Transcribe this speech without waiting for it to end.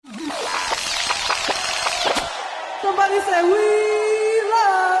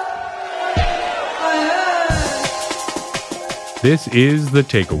This is The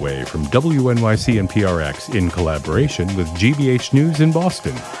Takeaway from WNYC and PRX in collaboration with GBH News in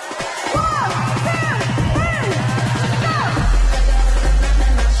Boston.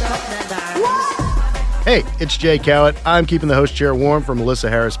 Hey, it's Jay Cowett. I'm keeping the host chair warm for Melissa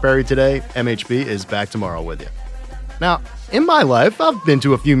Harris-Perry today. MHB is back tomorrow with you. Now, in my life, I've been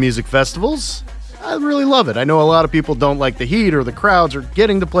to a few music festivals. I really love it. I know a lot of people don't like the heat or the crowds or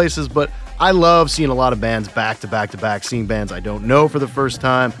getting to places, but I love seeing a lot of bands back to back to back, seeing bands I don't know for the first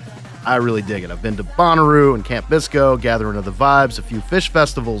time. I really dig it. I've been to Bonnaroo and Camp Bisco, Gathering of the Vibes, a few Phish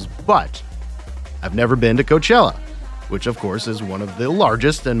festivals, but I've never been to Coachella, which of course is one of the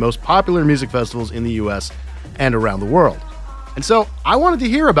largest and most popular music festivals in the US and around the world. And so I wanted to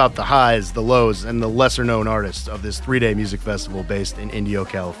hear about the highs, the lows, and the lesser known artists of this 3-day music festival based in Indio,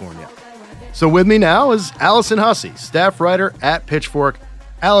 California. So with me now is Allison Hussey, staff writer at Pitchfork.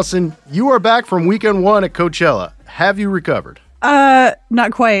 Allison, you are back from weekend one at Coachella. Have you recovered?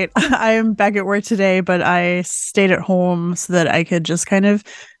 Not quite. I am back at work today, but I stayed at home so that I could just kind of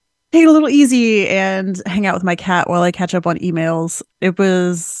take it a little easy and hang out with my cat while I catch up on emails. It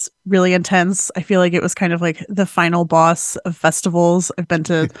was really intense. I feel like it was kind of like the final boss of festivals. I've been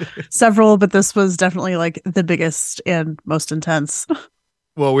to several, but this was definitely like the biggest and most intense.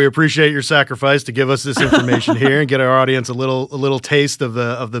 Well, we appreciate your sacrifice to give us this information here and get our audience a little taste of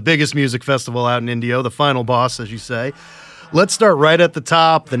the biggest music festival out in Indio, the final boss, as you say. Let's start right at the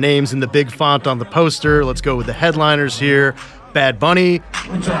top. The names in the big font on the poster. Let's go with the headliners here. Bad Bunny.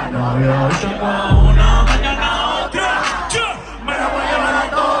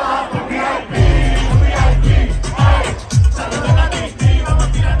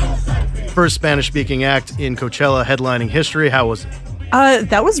 First Spanish-speaking act in Coachella headlining history. How was it?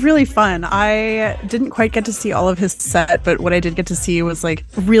 That was really fun. I didn't quite get to see all of his set, but what I did get to see was like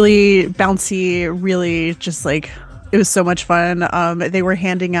really bouncy, really just like, it was so much fun. They were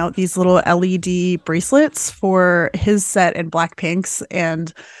handing out these little LED bracelets for his set and Blackpink's,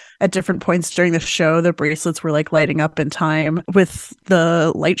 and at different points during the show, the bracelets were like lighting up in time with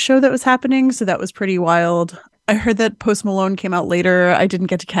the light show that was happening. So that was pretty wild. I heard that Post Malone came out later. I didn't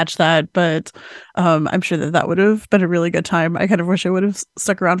get to catch that, but I'm sure that would have been a really good time. I kind of wish I would have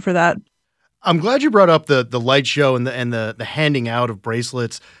stuck around for that. I'm glad you brought up the light show and the handing out of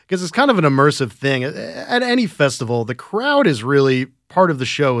bracelets, because it's kind of an immersive thing. At any festival, the crowd is really part of the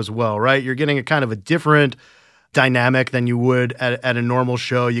show as well, right? You're getting a kind of a different dynamic than you would at a normal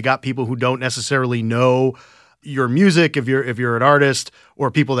show. You got people who don't necessarily know your music if you're an artist,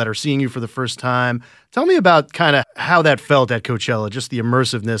 or people that are seeing you for the first time. Tell me about kind of how that felt at Coachella, just the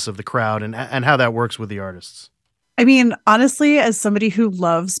immersiveness of the crowd and how that works with the artists. I mean, honestly, as somebody who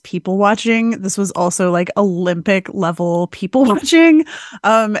loves people watching, this was also like Olympic level people watching.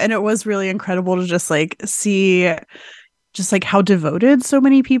 And it was really incredible to just like see just like how devoted so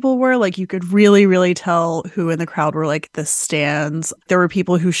many people were. Like you could really, really tell who in the crowd were like the stands. There were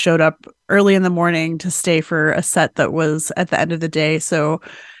people who showed up early in the morning to stay for a set that was at the end of the day. So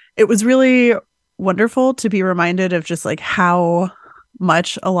it was really wonderful to be reminded of just like how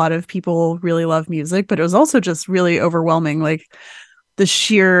much a lot of people really love music, but it was also just really overwhelming. Like the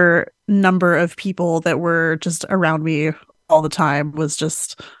sheer number of people that were just around me all the time was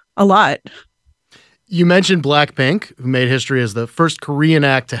just a lot. You mentioned Blackpink, who made history as the first Korean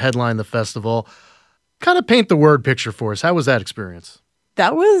act to headline the festival. Kind of paint the word picture for us. How was that experience?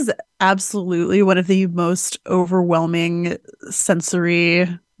 That was absolutely one of the most overwhelming sensory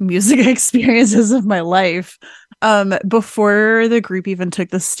music experiences of my life. Before the group even took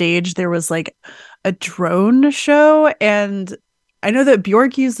the stage, there was like a drone show, and I know that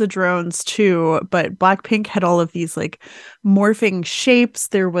Bjork used the drones too, but Blackpink had all of these like morphing shapes.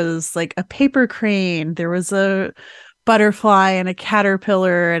 There was like a paper crane, there was a butterfly and a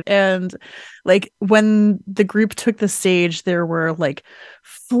caterpillar, and like when the group took the stage, there were like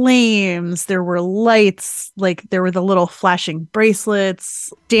flames, there were lights, like there were the little flashing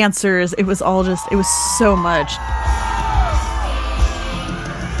bracelets, dancers. It was all just, it was so much.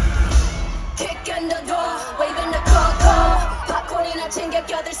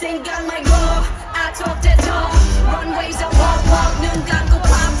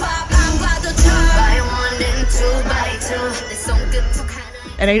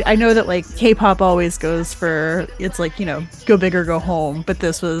 And I know that like K-pop always goes for, it's like, you know, go big or go home, but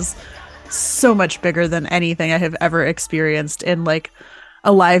this was so much bigger than anything I have ever experienced in like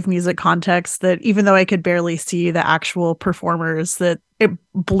a live music context, that even though I could barely see the actual performers, that it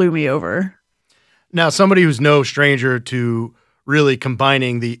blew me over. Now, somebody who's no stranger to really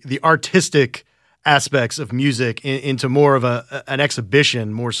combining the artistic aspects of music into more of an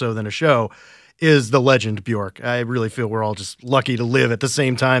exhibition more so than a show is the legend Bjork. I really feel we're all just lucky to live at the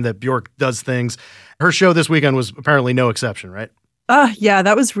same time that Bjork does things. Her show this weekend was apparently no exception, right? Yeah,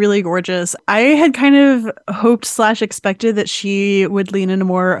 that was really gorgeous. I had kind of hoped / expected that she would lean in a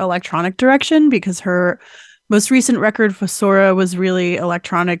more electronic direction because her most recent record, Fossora, was really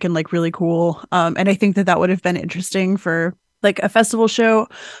electronic and like really cool. And I think that would have been interesting for like a festival show,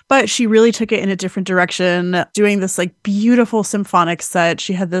 but she really took it in a different direction, doing this like beautiful symphonic set.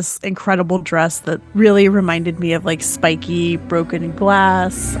 She had this incredible dress that really reminded me of like spiky broken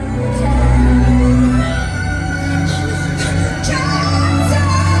glass.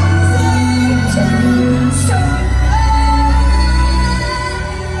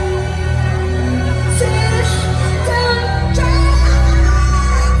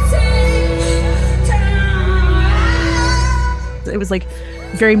 It was like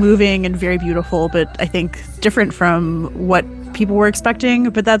very moving and very beautiful, but I think different from what people were expecting.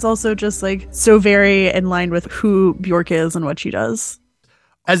 But that's also just like so very in line with who Bjork is and what she does.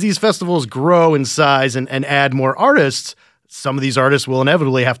 As these festivals grow in size and add more artists, some of these artists will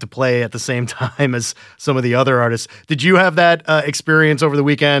inevitably have to play at the same time as some of the other artists. Did you have that experience over the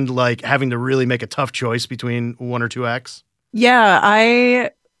weekend, like having to really make a tough choice between one or two acts? Yeah,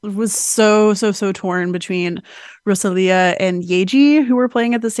 I was so torn between Rosalia and Yeji, who were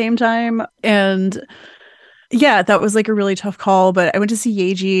playing at the same time. And yeah, that was like a really tough call, but I went to see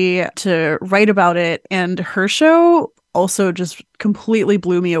Yeji to write about it, and her show also just completely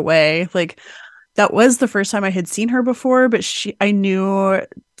blew me away. Like that was the first time I had seen her before, but I knew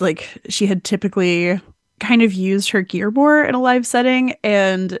like she had typically kind of used her gear more in a live setting,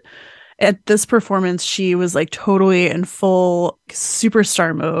 and at this performance, she was like totally in full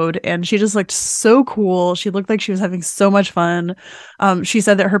superstar mode, and she just looked so cool. She looked like she was having so much fun. She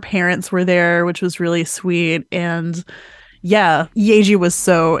said that her parents were there, which was really sweet. And yeah, Yeji was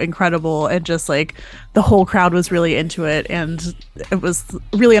so incredible, and just like the whole crowd was really into it. And it was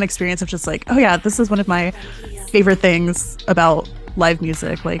really an experience of just like, oh yeah, this is one of my favorite things about live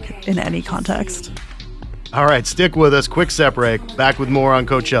music, like in any context. All right, stick with us. Quick set break. Back with more on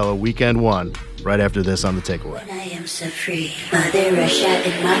Coachella Weekend 1 right after this on The Takeaway. I am so free. Mother rush out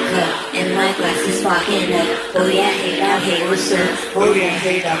in my club, and my glasses fogging up. Oh yeah, hey now, hey, what's up? Oh yeah,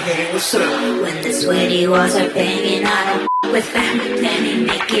 hey now, hey, what's up? When the sweaty walls are banging, I don't with family planning.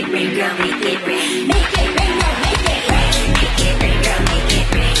 Make it ring, girl, make it ring. Make it ring, girl, make it ring. Make it ring, girl, make it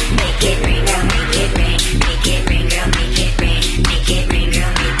ring. Make it ring, girl, make it ring. Make it ring, girl, make it ring. Make it ring,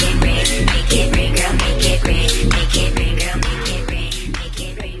 girl, make it ring. Make it ring, girl, make it ring. Make it ring, girl, make it ring. Make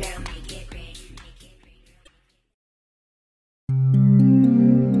it ring, girl, make it ring.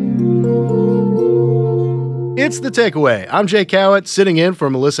 It's The Takeaway. I'm Jay Cowett, sitting in for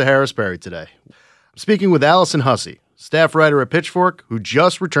Melissa Harris-Perry today. I'm speaking with Allison Hussey, staff writer at Pitchfork, who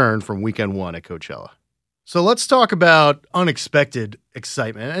just returned from Weekend 1 at Coachella. So let's talk about unexpected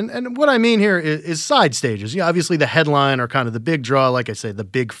excitement. And what I mean here is side stages. You know, obviously, the headline are kind of the big draw, like I say, the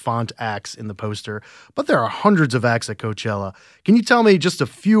big font acts in the poster. But there are hundreds of acts at Coachella. Can you tell me just a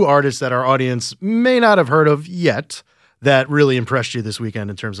few artists that our audience may not have heard of yet that really impressed you this weekend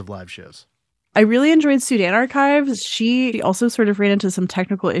in terms of live shows? I really enjoyed Sudan Archives. She also sort of ran into some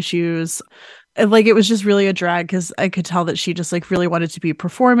technical issues. Like it was just really a drag because I could tell that she just like really wanted to be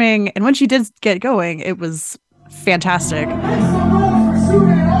performing. And when she did get going, it was fantastic.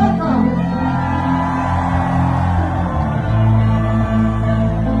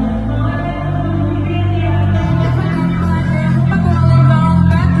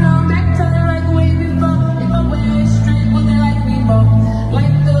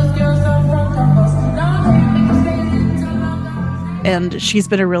 And she's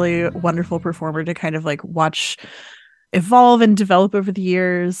been a really wonderful performer to kind of like watch evolve and develop over the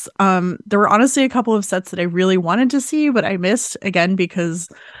years. There were honestly a couple of sets that I really wanted to see, but I missed again because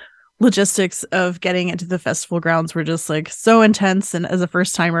logistics of getting into the festival grounds were just like so intense. And as a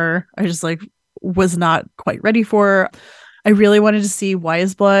first timer, I just like was not quite ready for. I really wanted to see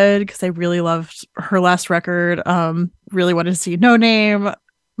Wise Blood because I really loved her last record. Really wanted to see No Name.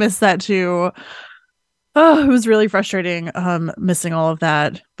 Missed that too. Oh, it was really frustrating missing all of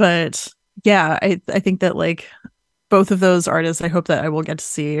that. But yeah, I think that like both of those artists, I hope that I will get to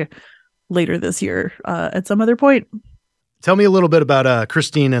see later this year at some other point. Tell me a little bit about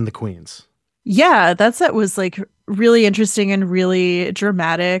Christine and the Queens. Yeah, that set was like really interesting and really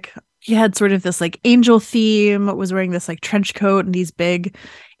dramatic. He had sort of this like angel theme, was wearing this like trench coat and these big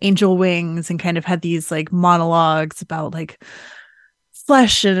angel wings, and kind of had these like monologues about like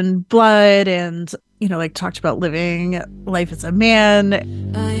flesh and blood. And like talked about living life as a man.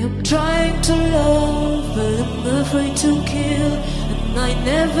 I am trying to love, but I'm afraid to kill, and I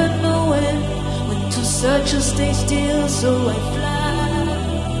never know when to search or stay still, so I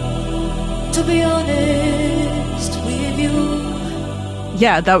fly, to be honest with you.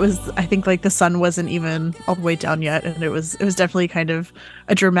 Yeah, that was, I think, like the sun wasn't even all the way down yet, and it was definitely kind of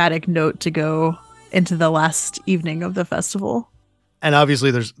a dramatic note to go into the last evening of the festival. And obviously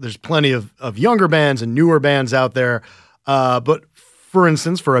there's plenty of younger bands and newer bands out there. But for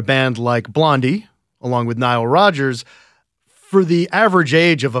instance, for a band like Blondie, along with Nile Rodgers, for the average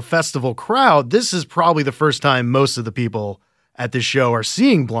age of a festival crowd, this is probably the first time most of the people at this show are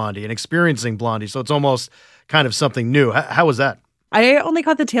seeing Blondie and experiencing Blondie. So it's almost kind of something new. How was that? I only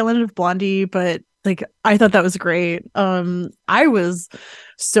caught the tail end of Blondie, but like I thought that was great. I was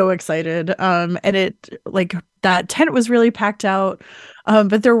so excited. And it like that tent was really packed out.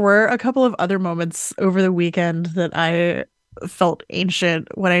 But there were a couple of other moments over the weekend that I felt ancient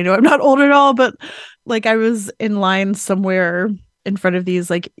when I know I'm not old at all, but like I was in line somewhere in front of these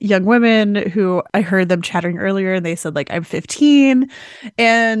like young women who I heard them chattering earlier, and they said like, I'm 15.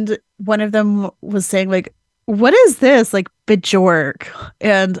 And one of them was saying like, what is this, like Bjork?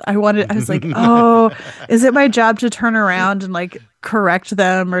 And I was like, oh, is it my job to turn around and like correct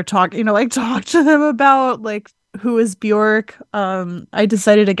them or talk to them about like who is Bjork? I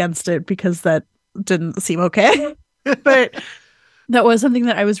decided against it because that didn't seem okay. But that was something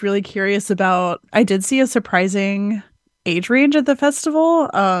that I was really curious about. I did see a surprising age range at the festival.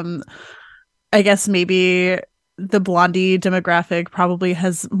 I guess maybe the Blondie demographic probably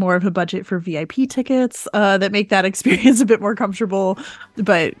has more of a budget for VIP tickets that make that experience a bit more comfortable.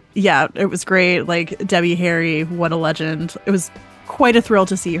 But yeah, it was great. Like Debbie Harry, what a legend. It was quite a thrill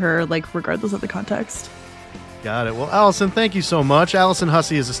to see her, like regardless of the context. Got it. Well, Allison, thank you so much. Allison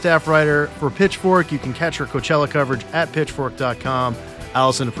Hussey is a staff writer for Pitchfork. You can catch her Coachella coverage at pitchfork.com.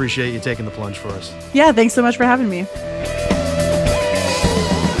 Allison, appreciate you taking the plunge for us. Yeah, thanks so much for having me.